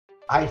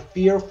I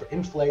fear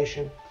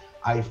inflation.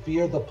 I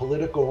fear the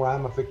political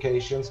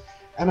ramifications.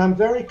 And I'm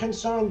very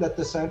concerned that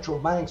the central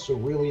banks are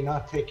really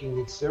not taking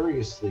it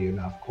seriously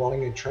enough,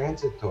 calling it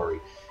transitory.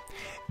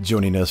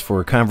 Joining us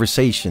for a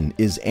conversation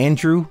is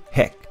Andrew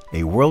Heck,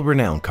 a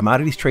world-renowned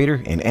commodities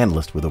trader and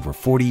analyst with over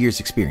 40 years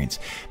experience.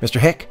 Mr.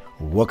 Heck,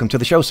 welcome to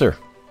the show, sir.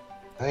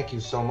 Thank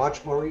you so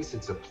much, Maurice.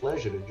 It's a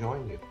pleasure to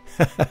join you.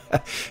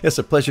 It's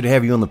a pleasure to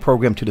have you on the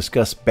program to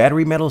discuss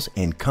battery metals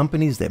and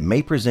companies that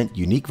may present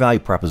unique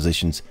value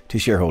propositions to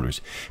shareholders.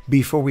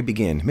 Before we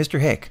begin, Mr.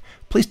 Heck,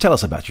 please tell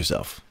us about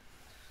yourself.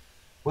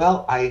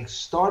 Well, I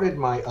started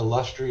my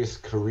illustrious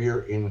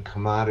career in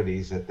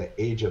commodities at the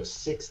age of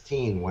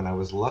 16 when I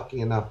was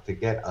lucky enough to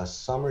get a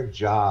summer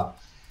job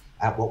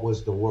at what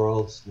was the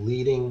world's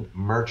leading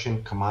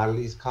merchant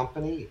commodities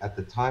company. At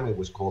the time, it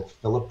was called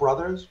Philip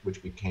Brothers,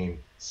 which became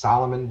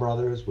Salomon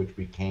Brothers, which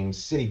became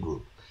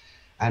Citigroup.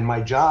 And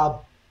my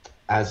job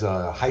as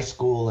a high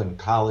school and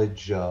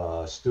college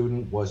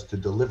student was to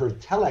deliver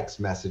telex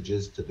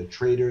messages to the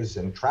traders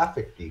and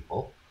traffic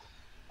people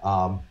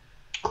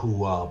who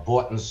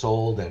bought and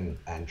sold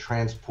and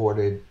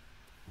transported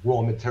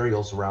raw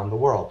materials around the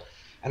world.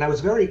 And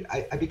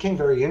I became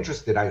very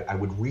interested. I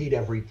would read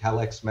every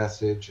telex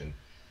message and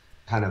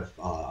kind of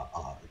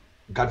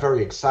got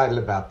very excited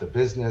about the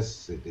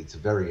business. It's a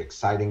very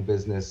exciting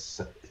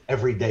business.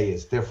 Every day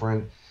is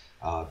different.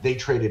 They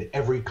traded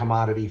every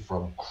commodity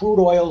from crude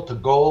oil to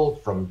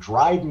gold, from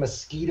dried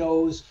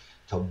mosquitoes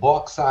to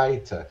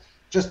bauxite to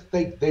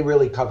they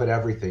really covered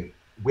everything.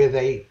 Where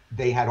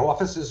they had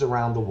offices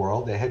around the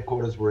world. Their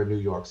headquarters were in New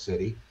York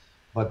City,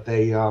 but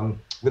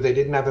where they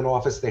didn't have an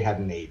office, they had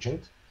an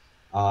agent.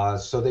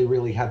 So they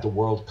really had the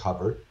world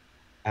covered.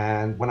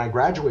 And when I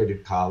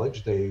graduated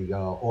college, they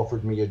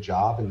offered me a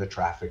job in the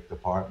traffic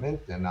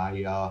department, and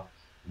I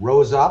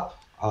rose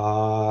up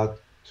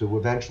to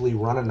eventually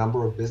run a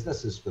number of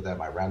businesses for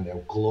them. I ran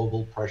their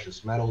global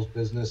precious metals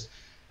business.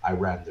 I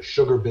ran the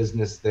sugar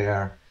business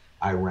there.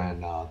 I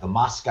ran the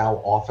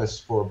Moscow office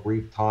for a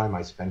brief time.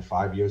 I spent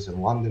 5 years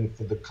in London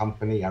for the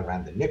company. I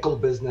ran the nickel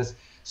business.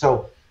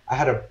 So I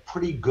had a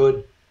pretty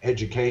good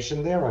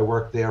education there. I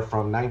worked there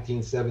from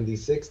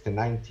 1976 to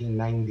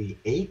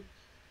 1998.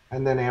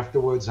 And then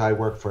afterwards, I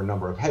worked for a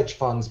number of hedge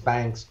funds,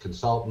 banks,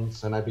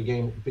 consultants, and I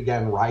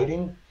began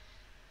writing,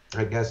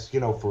 I guess,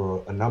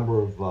 for a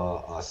number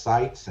of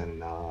sites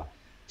and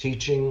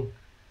teaching,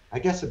 I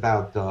guess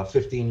about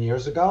 15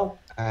 years ago.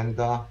 And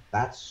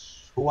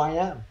that's who I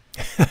am.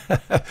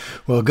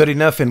 Well, good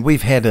enough. And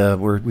we've had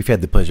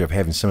the pleasure of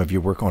having some of your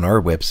work on our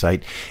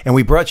website, and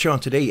we brought you on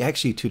today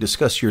actually to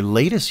discuss your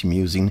latest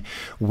musing,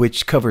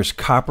 which covers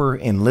copper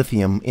and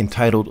lithium,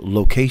 entitled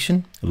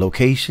Location,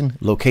 Location,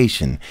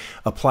 Location,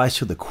 applies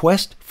to the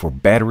quest for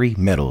battery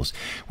metals,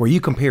 where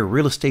you compare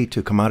real estate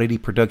to commodity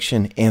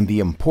production and the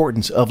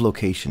importance of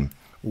location.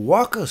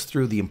 Walk us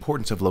through the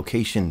importance of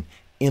location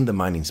in the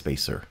mining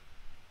space, sir.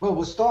 Well,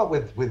 we'll start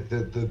with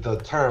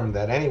the term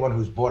that anyone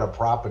who's bought a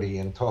property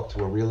and talked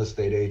to a real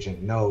estate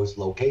agent knows.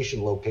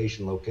 Location,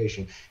 location,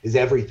 location is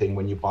everything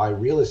when you buy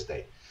real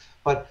estate.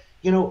 But,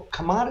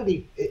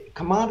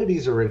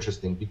 commodities are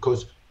interesting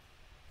because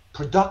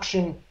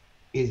production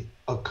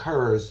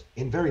occurs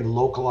in very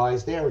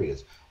localized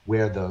areas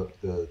where the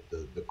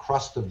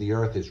crust of the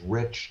earth is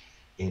rich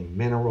in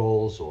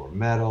minerals or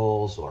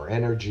metals or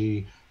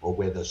energy, or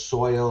where the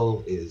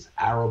soil is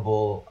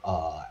arable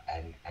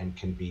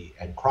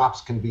and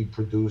crops can be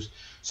produced.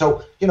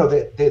 So you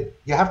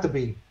have to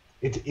be.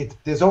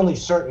 There's only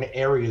certain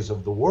areas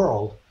of the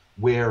world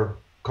where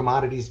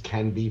commodities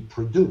can be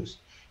produced,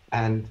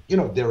 and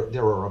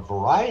there are a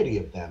variety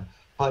of them.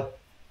 But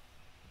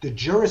the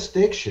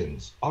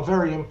jurisdictions are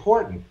very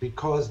important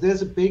because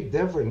there's a big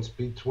difference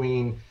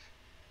between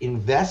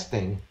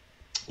investing.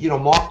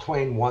 Mark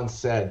Twain once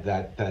said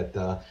that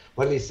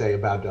what did he say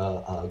about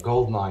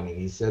gold mining?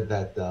 He said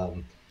that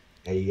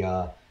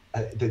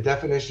the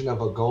definition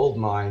of a gold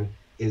mine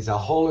is a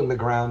hole in the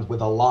ground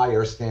with a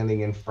liar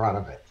standing in front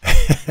of it.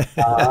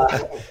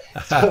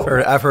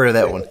 I've heard of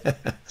that one.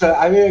 So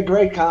I mean, a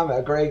great comment,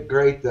 a great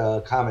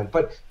comment.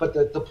 But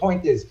the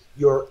point is,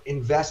 you're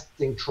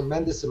investing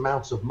tremendous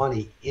amounts of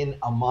money in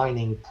a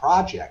mining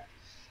project,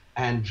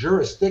 and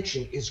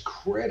jurisdiction is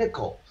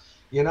critical.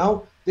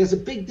 There's a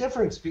big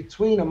difference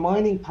between a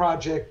mining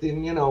project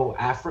in,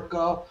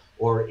 Africa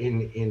or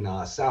in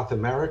South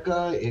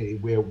America,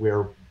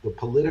 where the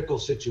political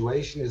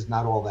situation is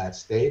not all that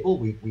stable.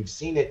 We've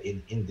seen it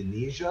in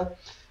Indonesia,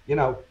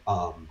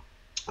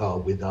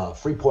 with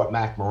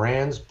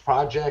Freeport-McMoRan's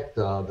project,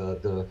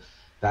 the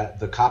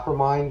copper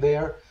mine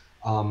there.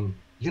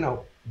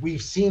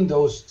 We've seen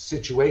those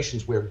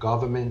situations where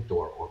government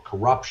or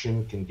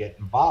corruption can get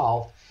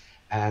involved,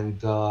 and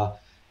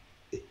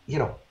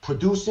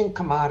producing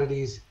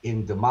commodities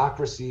in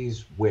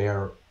democracies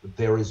where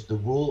there is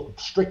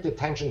strict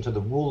attention to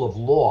the rule of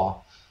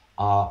law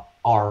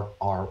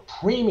are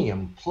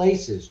premium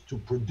places to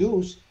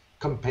produce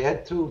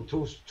compared to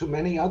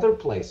many other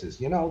places.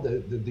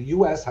 The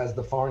U.S. has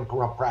the Foreign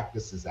Corrupt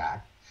Practices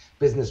Act,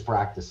 Business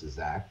Practices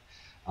Act,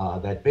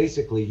 that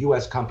basically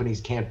U.S.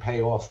 companies can't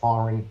pay off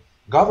foreign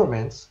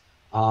governments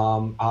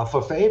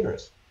for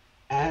favors.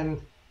 And,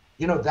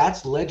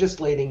 that's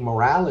legislating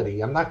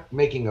morality. I'm not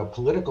making a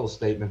political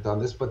statement on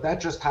this, but that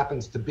just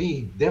happens to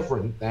be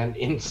different than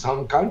in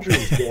some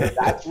countries where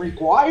that's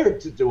required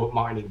to do a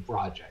mining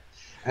project.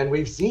 And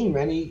we've seen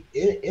many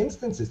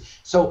instances.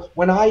 So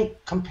when I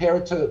compare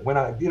it to,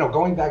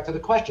 going back to the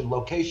question,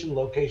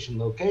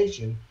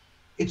 location,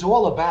 it's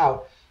all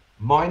about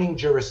mining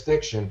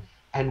jurisdiction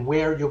and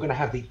where you're going to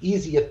have the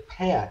easiest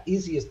path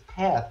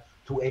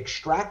to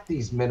extract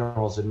these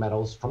minerals and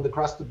metals from the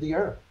crust of the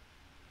earth.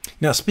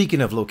 Now,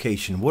 speaking of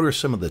location, what are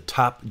some of the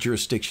top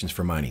jurisdictions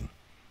for mining?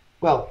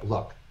 Well,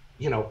 look,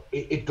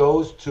 it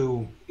goes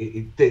to,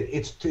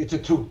 it's a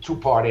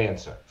two-part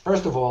answer.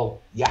 First of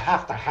all, you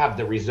have to have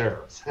the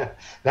reserves.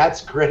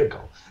 That's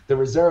critical. The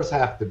reserves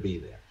have to be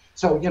there.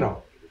 So,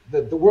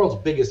 the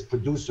world's biggest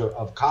producer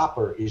of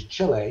copper is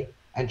Chile,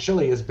 and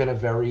Chile has been a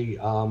very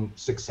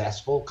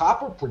successful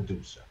copper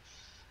producer.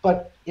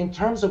 But in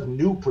terms of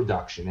new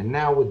production, and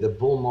now with the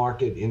bull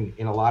market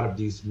in a lot of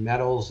these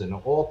metals and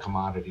all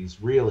commodities,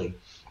 really,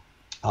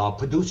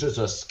 producers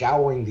are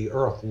scouring the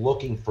earth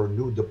looking for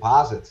new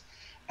deposits.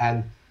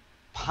 And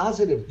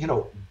positive,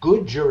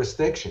 good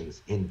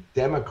jurisdictions in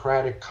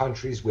democratic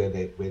countries where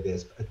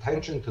there's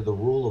attention to the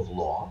rule of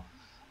law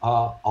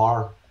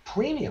are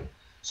premium.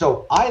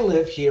 So I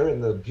live here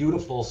in the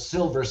beautiful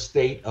silver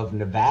state of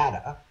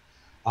Nevada,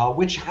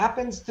 which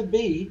happens to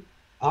be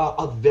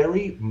a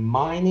very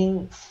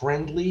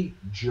mining-friendly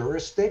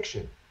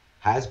jurisdiction.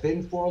 Has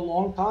been for a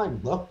long time.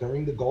 Look,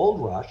 during the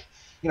gold rush,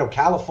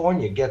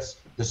 California gets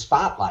the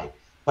spotlight,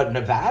 but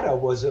Nevada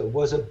was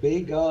a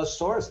big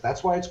source.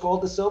 That's why it's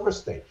called the Silver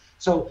State.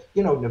 So,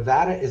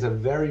 Nevada is a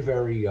very,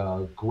 very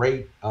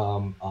great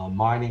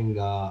mining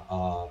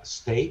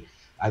state.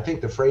 I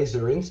think the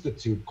Fraser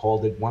Institute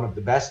called it one of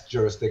the best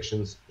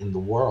jurisdictions in the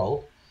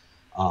world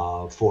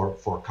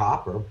for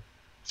copper.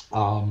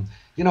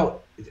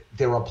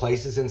 There are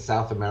places in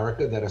South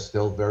America that are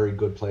still very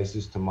good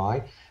places to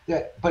mine.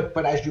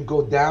 But as you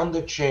go down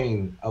the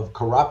chain of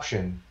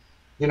corruption,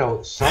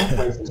 some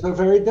places are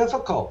very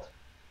difficult.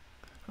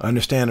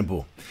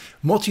 Understandable.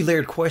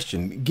 Multi-layered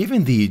question.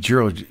 Given the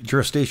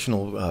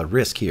jurisdictional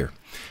risk here,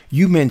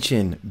 you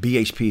mentioned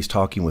BHP is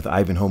talking with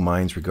Ivanhoe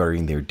Mines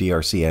regarding their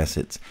DRC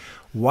assets.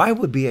 Why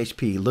would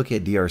BHP look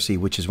at DRC,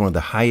 which is one of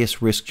the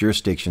highest risk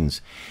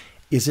jurisdictions?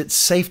 Is it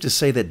safe to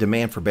say that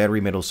demand for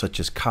battery metals such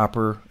as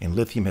copper and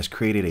lithium has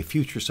created a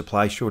future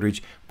supply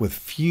shortage with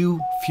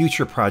few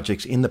future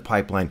projects in the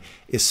pipeline,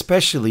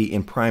 especially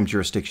in prime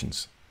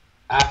jurisdictions?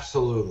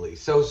 Absolutely.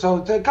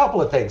 So a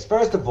couple of things.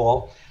 First of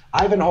all,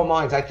 Ivanhoe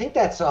Mines, I think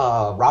that's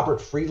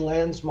Robert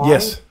Friedland's mine.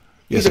 Yes.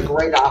 He's a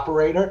great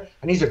operator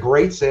and he's a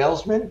great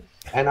salesman.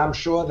 And I'm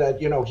sure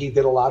that, he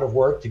did a lot of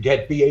work to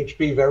get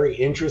BHP very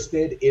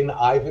interested in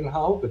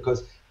Ivanhoe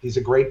because he's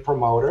a great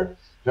promoter.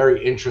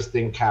 Very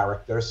interesting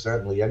character,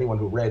 certainly. Anyone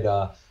who read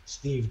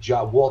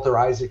Walter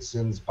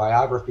Isaacson's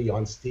biography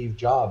on Steve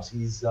Jobs,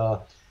 he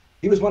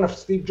was one of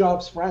Steve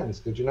Jobs' friends.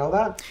 Did you know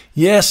that?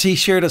 Yes, he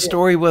shared a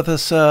story with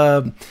us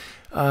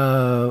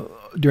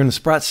during the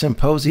Sprott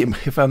Symposium,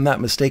 if I'm not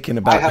mistaken,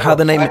 about how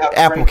the name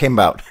Apple came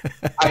about.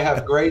 I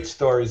have great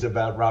stories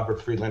about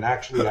Robert Friedland.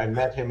 Actually, I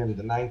met him in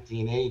the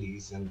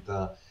 1980s, and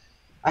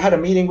I had a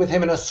meeting with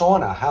him in a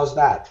sauna. How's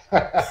that?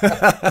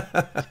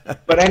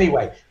 But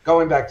anyway,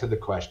 going back to the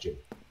question.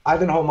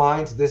 Ivanhoe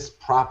Mines, this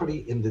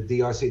property in the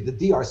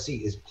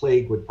DRC is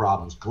plagued with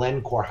problems.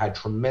 Glencore had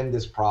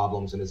tremendous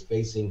problems and is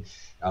facing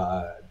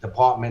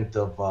Department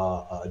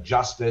of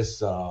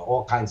Justice,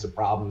 all kinds of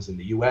problems in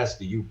the US,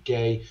 the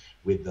UK,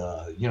 with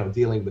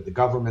dealing with the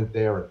government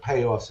there and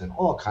payoffs and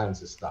all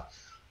kinds of stuff.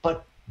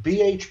 But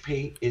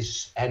BHP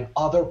and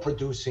other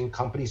producing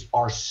companies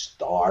are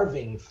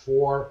starving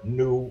for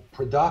new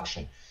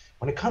production.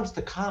 When it comes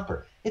to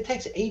copper, it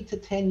takes 8 to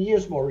 10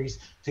 years, Maurice,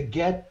 to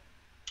get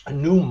a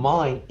new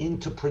mine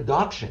into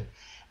production.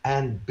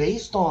 And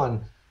based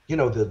on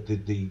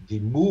the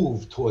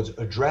move towards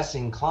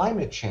addressing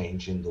climate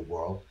change in the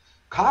world,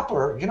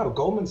 copper,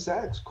 Goldman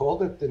Sachs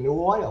called it the new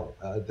oil.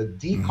 The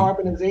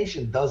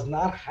decarbonization does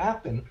not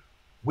happen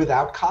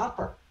without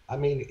copper. I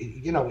mean,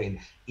 in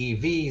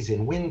EVs,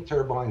 in wind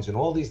turbines, and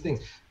all these things,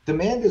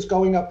 demand is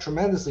going up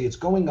tremendously. It's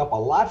going up a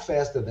lot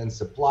faster than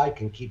supply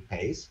can keep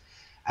pace.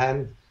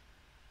 And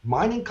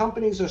mining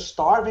companies are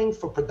starving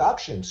for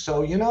production.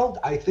 So,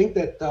 I think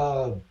that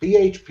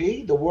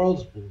BHP,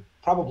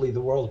 probably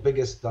the world's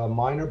biggest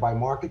miner by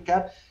market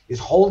cap, is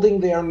holding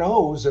their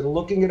nose and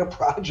looking at a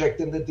project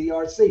in the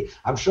DRC.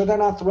 I'm sure they're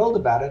not thrilled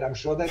about it. I'm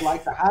sure they'd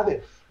like to have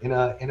it in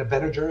a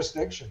better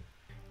jurisdiction.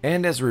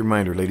 And as a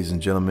reminder, ladies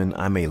and gentlemen,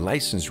 I'm a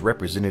licensed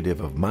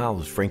representative of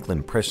Miles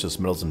Franklin Precious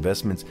Metals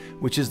Investments,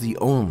 which is the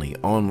only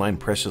online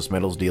precious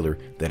metals dealer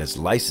that is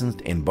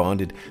licensed and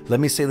bonded. Let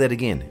me say that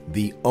again,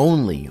 the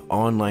only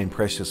online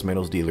precious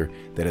metals dealer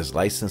that is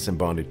licensed and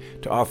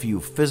bonded to offer you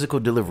physical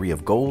delivery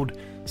of gold,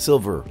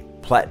 silver,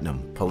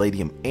 platinum,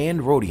 palladium,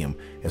 and rhodium,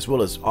 as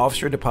well as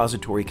offshore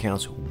depository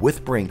accounts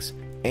with Brinks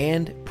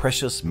and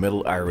precious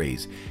metal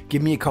IRAs.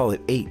 Give me a call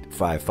at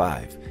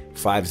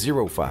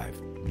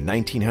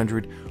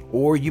 855-505-1900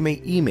 or you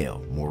may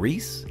email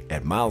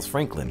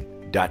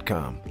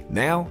maurice@milesfranklin.com.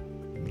 Now,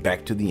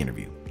 back to the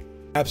interview.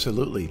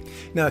 Absolutely.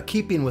 Now,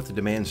 keeping with the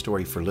demand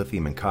story for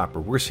lithium and copper,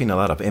 we're seeing a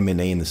lot of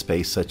M&A in the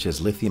space, such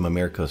as Lithium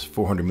America's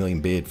 $400 million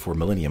bid for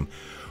Millennium.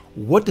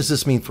 What does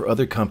this mean for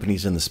other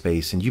companies in the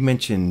space? And you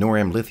mentioned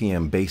Noram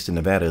Lithium based in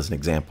Nevada as an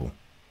example.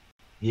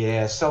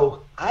 Yeah,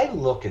 so I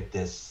look at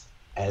this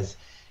as,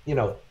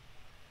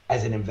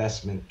 as an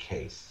investment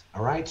case.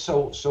 All right.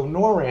 So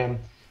Noram,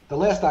 the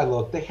last I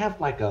looked, they have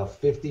like a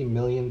 $50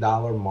 million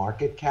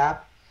market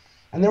cap,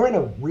 and they're in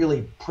a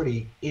really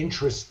pretty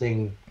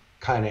interesting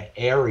kind of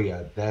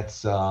area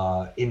that's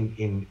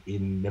in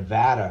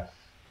Nevada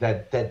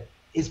that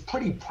is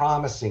pretty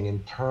promising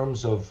in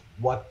terms of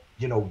what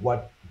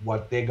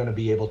they're going to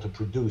be able to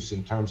produce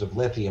in terms of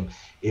lithium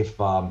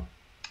if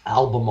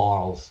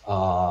Albemarle's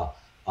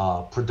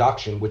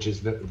production, which is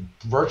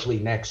virtually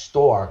next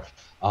door,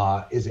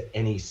 is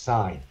any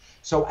sign.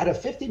 So at a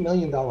 $50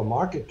 million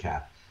market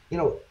cap,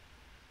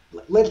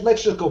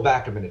 let's just go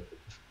back a minute.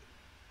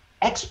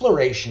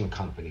 Exploration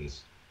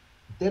companies,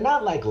 they're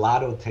not like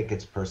lotto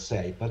tickets per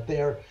se, but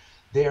they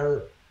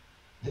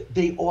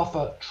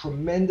offer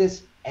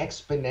tremendous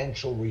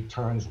exponential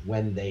returns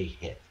when they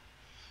hit.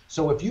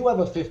 So if you have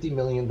a $50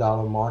 million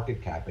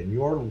market cap and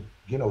you're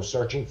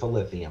searching for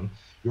lithium,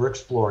 you're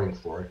exploring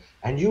for it,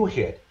 and you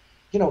hit,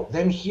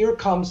 then here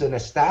comes an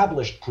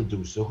established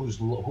producer who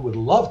would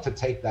love to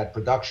take that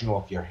production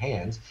off your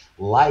hands,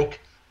 like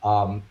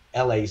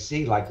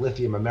LAC, like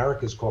Lithium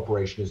Americas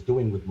Corporation is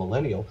doing with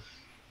Millennial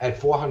at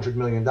 $400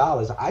 million.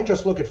 I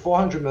just look at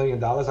 $400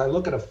 million. I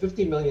look at a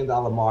 $50 million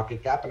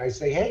market cap and I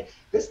say, hey,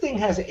 this thing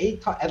has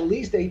at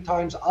least 8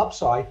 times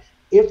upside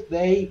if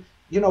they,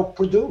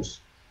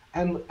 produce.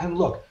 And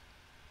look,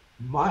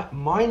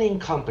 mining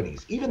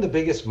companies, even the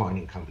biggest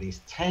mining companies,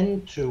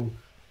 tend to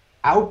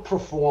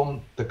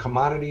outperform the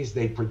commodities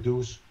they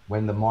produce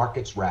when the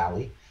markets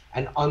rally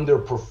and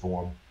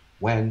underperform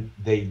when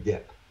they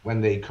dip,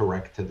 when they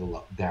correct to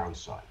the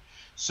downside.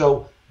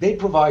 So they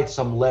provide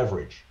some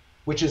leverage,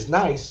 which is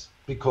nice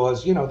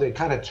because, they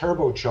kind of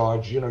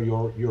turbocharge,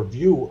 your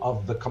view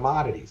of the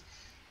commodities.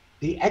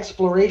 The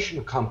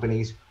exploration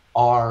companies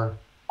are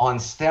on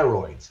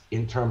steroids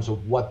in terms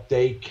of what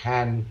they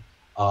can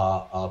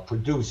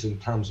produce in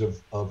terms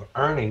of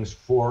earnings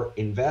for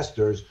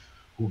investors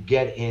who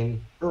get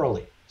in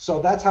early.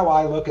 So that's how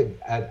I look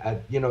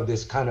at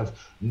this kind of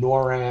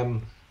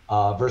Noram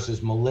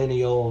versus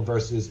Millennial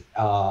versus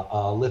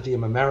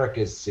Lithium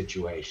Americas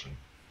situation.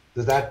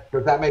 Does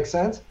that make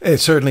sense? It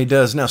certainly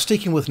does. Now,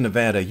 sticking with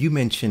Nevada, you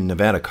mentioned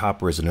Nevada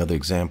Copper as another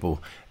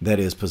example that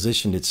has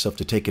positioned itself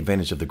to take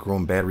advantage of the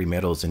growing battery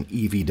metals and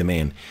EV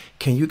demand.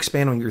 Can you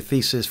expand on your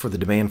thesis for the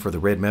demand for the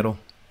red metal?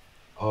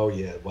 Oh,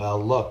 yeah.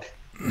 Well, look,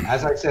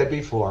 as I said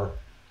before,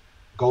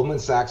 Goldman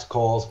Sachs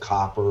calls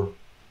copper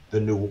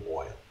the new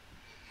oil.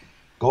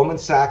 Goldman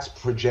Sachs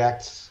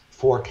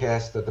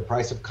forecasts that the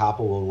price of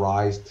copper will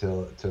rise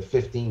to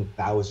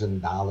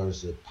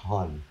 $15,000 a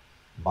ton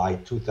by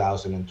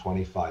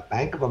 2025.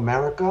 Bank of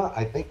America,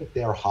 I think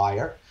they're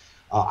higher.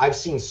 I've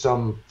seen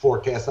some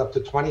forecasts up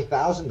to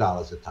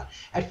 $20,000 a ton.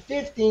 At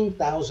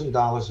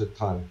 $15,000 a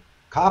ton,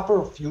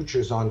 copper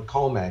futures on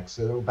COMEX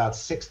are about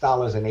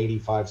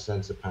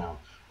 $6.85 a pound.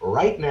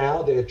 Right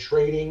now, they're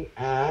trading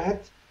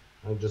at,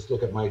 I'll just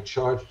look at my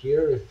chart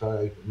here, if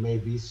I may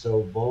be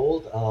so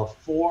bold,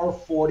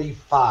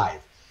 445.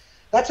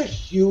 That's a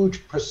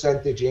huge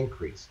percentage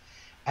increase.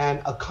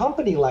 And a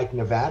company like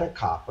Nevada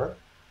Copper,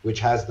 which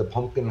has the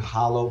Pumpkin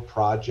Hollow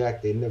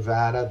project in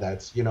Nevada,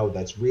 that's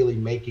really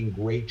making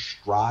great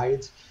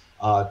strides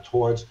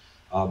towards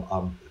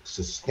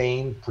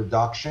sustained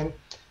production.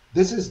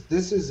 This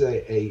is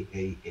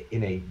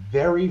in a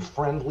very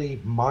friendly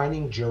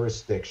mining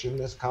jurisdiction,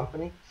 this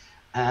company,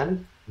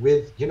 and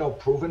with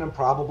proven and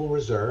probable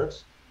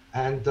reserves,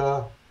 and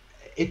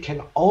it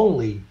can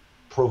only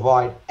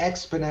provide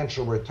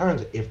exponential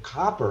returns if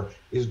copper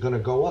is going to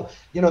go up.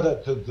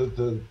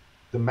 The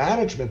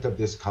management of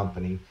this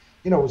company,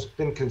 has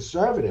been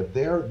conservative.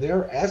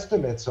 Their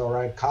estimates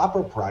are at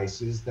copper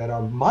prices that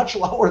are much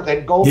lower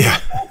than Goldman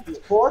Sachs'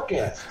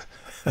 forecast.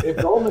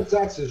 If Goldman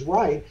Sachs is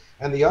right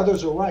and the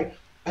others are right.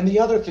 And the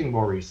other thing,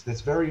 Maurice,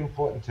 that's very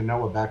important to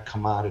know about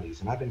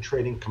commodities, and I've been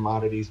trading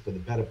commodities for the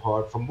better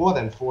part for more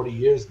than 40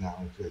 years now,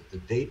 to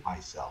date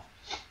myself.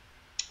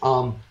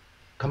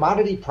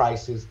 Commodity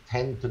prices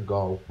tend to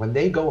go, when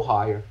they go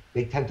higher,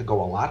 they tend to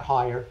go a lot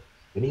higher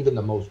than even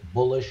the most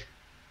bullish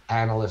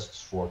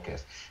analysts'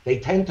 forecast. They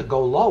tend to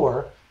go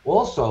lower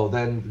also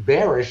than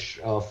bearish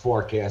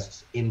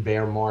forecasts in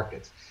bear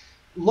markets.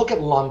 Look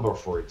at lumber,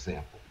 for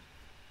example.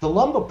 The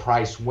lumber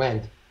price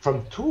went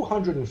from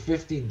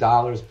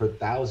 $250 per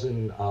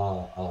thousand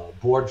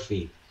board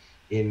feet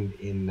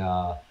in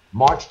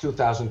March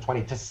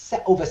 2020 to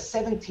over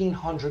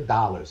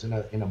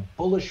 $1,700 in a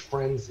bullish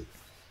frenzy.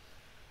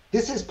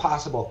 This is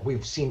possible.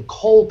 We've seen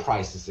coal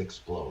prices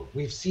explode.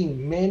 We've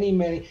seen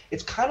many.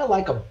 It's kind of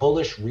like a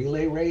bullish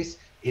relay race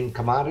in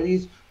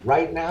commodities.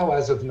 Right now,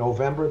 as of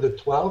November the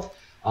 12th,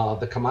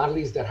 the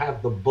commodities that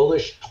have the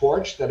bullish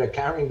torch, that are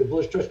carrying the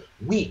bullish torch,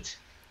 wheat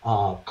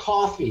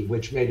Coffee,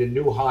 which made a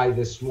new high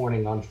this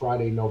morning on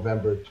Friday,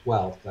 November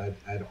 12th,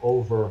 at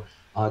over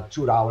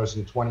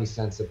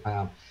 $2.20 a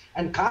pound.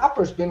 And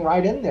copper's been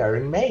right in there.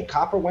 In May,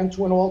 copper went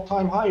to an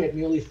all-time high at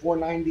nearly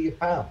 $4.90 a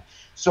pound.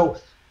 So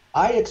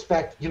I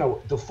expect,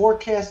 the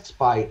forecasts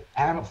by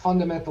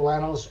fundamental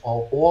analysts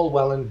are all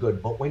well and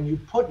good, but when you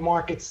put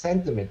market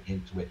sentiment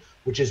into it,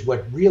 which is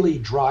what really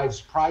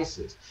drives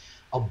prices,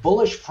 a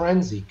bullish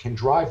frenzy can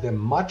drive them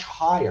much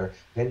higher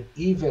than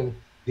even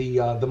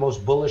the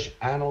most bullish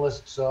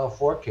analysts'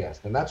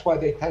 forecast. And that's why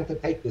they tend to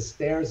take the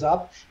stairs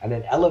up and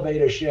an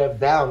elevator shaft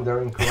down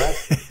during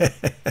correction.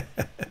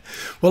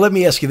 Well, let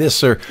me ask you this,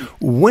 sir.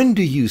 When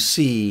do you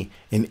see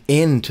an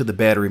end to the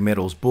battery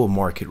metals bull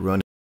market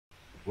run?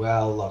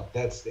 Well, look,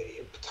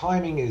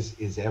 timing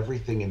is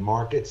everything in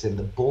markets, and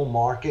the bull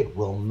market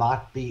will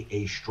not be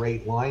a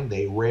straight line.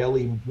 They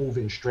rarely move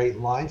in straight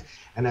lines.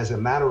 And as a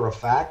matter of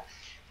fact,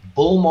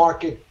 bull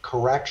market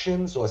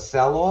corrections or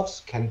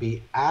sell-offs can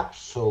be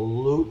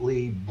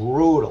absolutely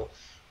brutal.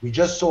 We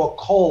just saw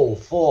coal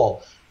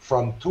fall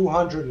from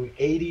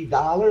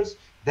 $280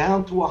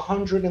 down to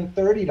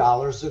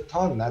 $130 a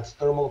ton. That's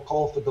thermal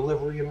coal for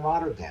delivery in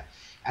Rotterdam.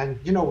 And,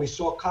 we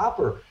saw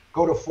copper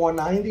go to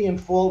 $4.90 and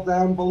fall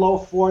down below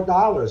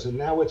 $4, and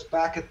now it's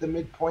back at the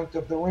midpoint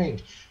of the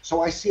range.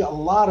 So I see a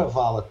lot of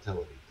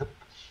volatility.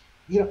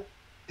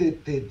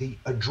 The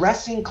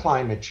addressing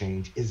climate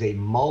change is a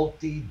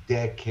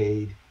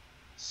multi-decade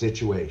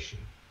situation.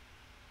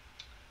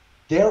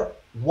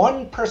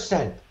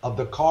 1% of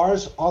the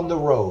cars on the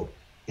road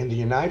in the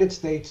United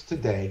States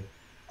today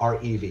are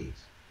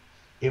EVs.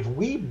 If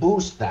we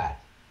boost that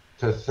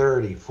to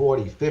 30,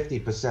 40,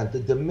 50%, the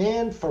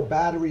demand for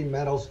battery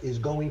metals is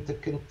going to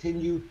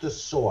continue to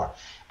soar.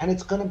 And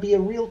it's going to be a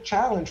real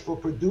challenge for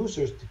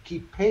producers to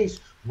keep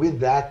pace with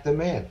that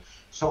demand.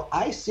 So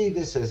I see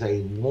this as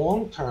a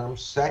long-term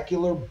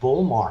secular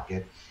bull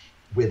market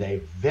with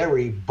a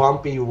very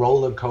bumpy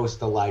roller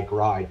coaster-like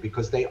ride,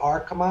 because they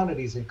are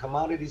commodities, and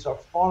commodities are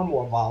far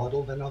more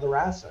volatile than other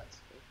assets.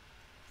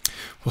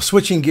 Well,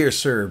 switching gears,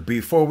 sir,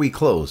 before we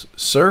close,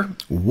 sir,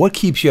 what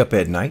keeps you up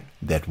at night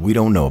that we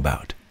don't know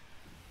about?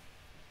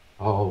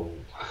 Oh,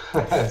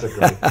 that's a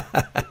great.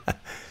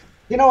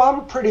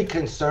 I'm pretty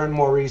concerned,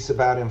 Maurice,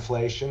 about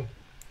inflation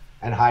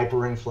and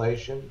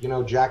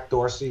hyperinflation. Jack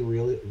Dorsey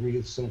really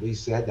recently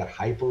said that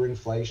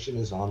hyperinflation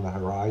is on the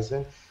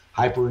horizon.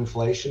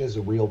 Hyperinflation is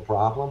a real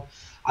problem.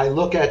 I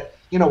look at,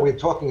 we're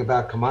talking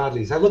about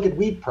commodities. I look at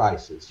wheat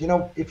prices.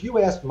 If you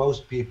ask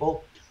most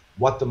people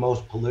what the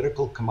most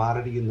political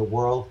commodity in the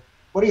world,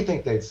 what do you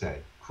think they'd say?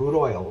 Crude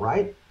oil,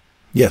 right?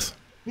 Yes.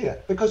 Yeah,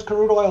 because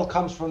crude oil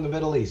comes from the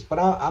Middle East. But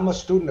I'm a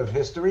student of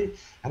history,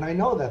 and I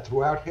know that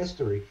throughout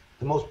history,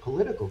 the most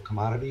political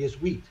commodity is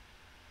wheat.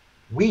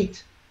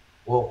 Wheat,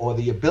 or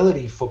the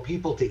ability for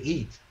people to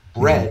eat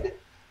bread,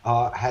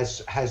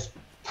 has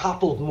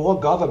toppled more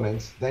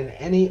governments than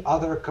any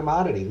other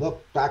commodity.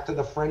 Look back to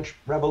the French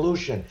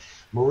Revolution.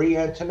 Marie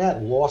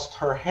Antoinette lost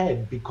her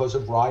head because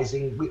of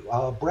rising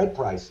bread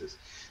prices.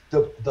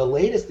 The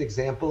latest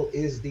example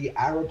is the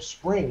Arab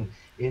Spring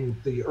in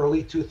the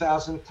early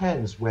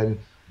 2010s, when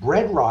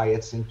bread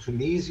riots in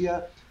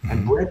Tunisia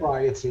and bread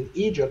riots in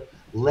Egypt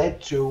led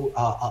to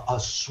a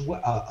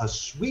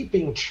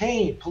sweeping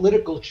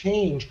political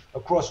change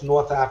across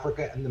North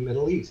Africa and the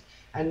Middle East.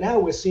 And now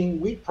we're seeing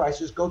wheat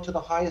prices go to the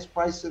highest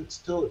price since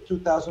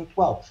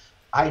 2012.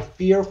 I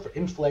fear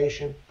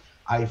inflation.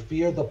 I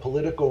fear the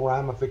political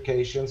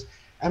ramifications.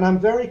 And I'm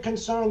very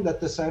concerned that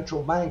the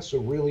central banks are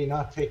really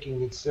not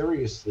taking it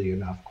seriously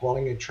enough,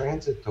 calling it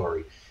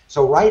transitory.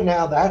 So right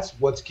now, that's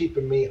what's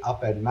keeping me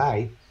up at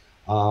night.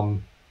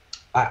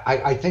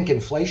 I think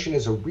inflation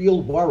is a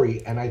real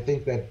worry, and I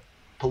think that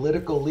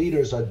political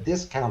leaders are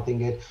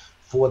discounting it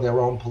for their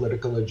own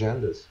political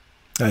agendas.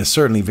 That is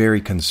certainly very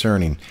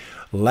concerning.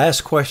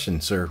 Last question,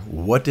 sir.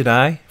 What did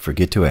I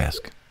forget to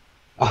ask?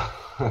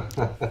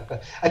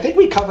 I think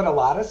we covered a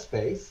lot of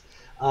space.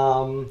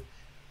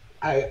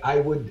 I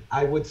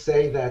would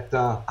say that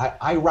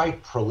I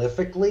write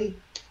prolifically,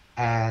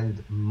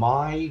 and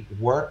my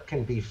work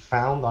can be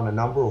found on a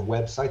number of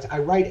websites. I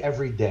write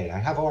every day. I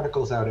have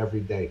articles out every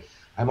day.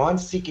 I'm on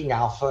Seeking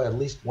Alpha at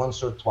least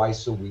once or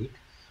twice a week.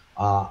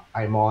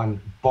 I'm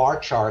on bar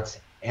charts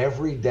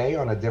every day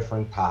on a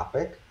different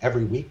topic,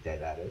 every weekday,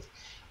 that is.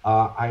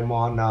 I'm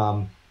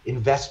on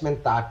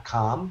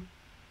investment.com.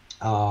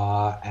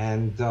 I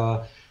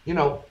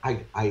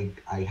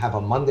have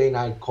a Monday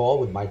night call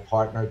with my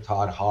partner,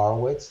 Todd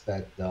Horowitz,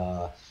 that,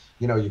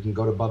 you can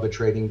go to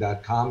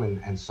BubbaTrading.com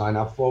and sign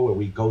up for, where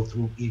we go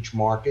through each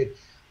market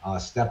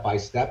step by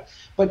step.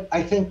 But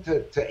I think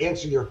to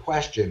answer your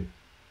question,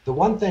 the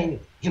one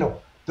thing,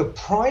 the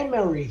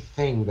primary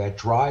thing that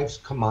drives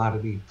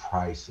commodity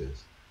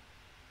prices,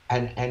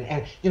 and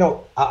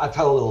I'll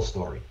tell a little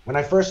story. When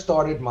I first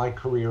started my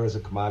career as a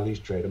commodities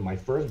trader, my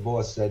first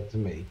boss said to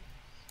me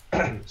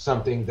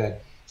something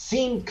that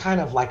seemed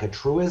kind of like a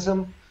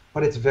truism,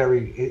 but it's a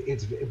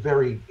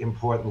very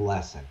important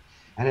lesson.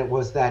 And it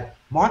was that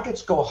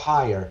markets go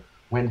higher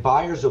when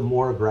buyers are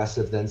more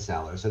aggressive than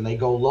sellers, and they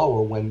go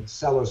lower when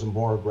sellers are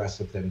more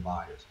aggressive than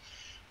buyers.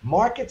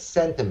 Market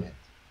sentiment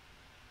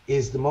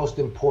is the most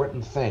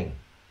important thing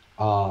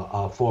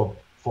for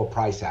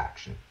price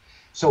action.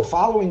 So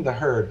following the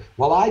herd,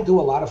 while I do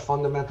a lot of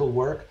fundamental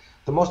work,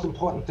 the most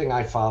important thing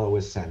I follow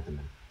is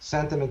sentiment.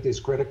 Sentiment is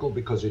critical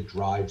because it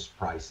drives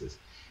prices.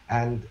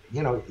 And,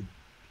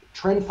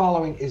 trend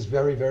following is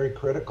very, very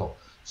critical.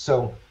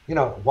 So,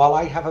 while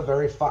I have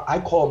I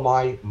call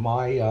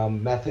my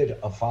method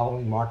of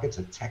following markets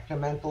a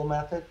technomental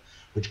method,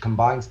 which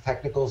combines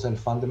technicals and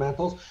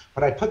fundamentals,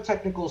 but I put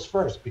technicals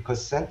first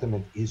because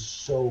sentiment is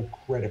so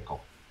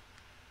critical.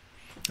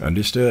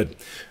 Understood.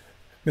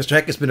 Mr.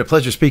 Heck, it's been a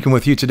pleasure speaking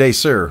with you today,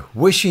 sir.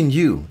 Wishing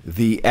you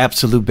the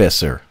absolute best,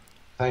 sir.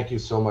 Thank you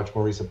so much,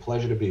 Maurice. A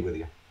pleasure to be with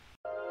you.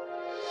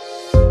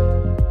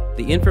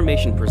 The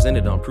information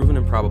presented on Proven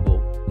and Probable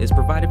is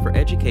provided for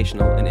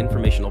educational and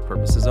informational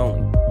purposes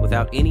only,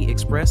 without any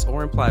express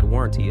or implied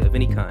warranty of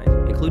any kind,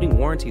 including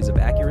warranties of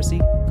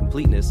accuracy,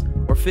 completeness,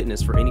 or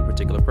fitness for any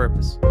particular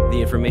purpose. The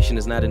information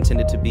is not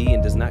intended to be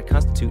and does not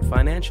constitute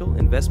financial,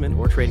 investment,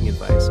 or trading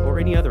advice, or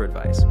any other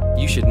advice.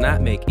 You should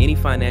not make any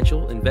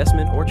financial,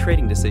 investment, or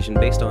trading decision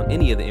based on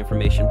any of the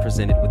information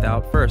presented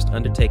without first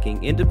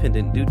undertaking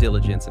independent due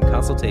diligence and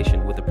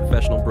consultation with a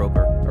professional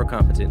broker or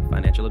competent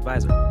financial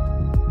advisor.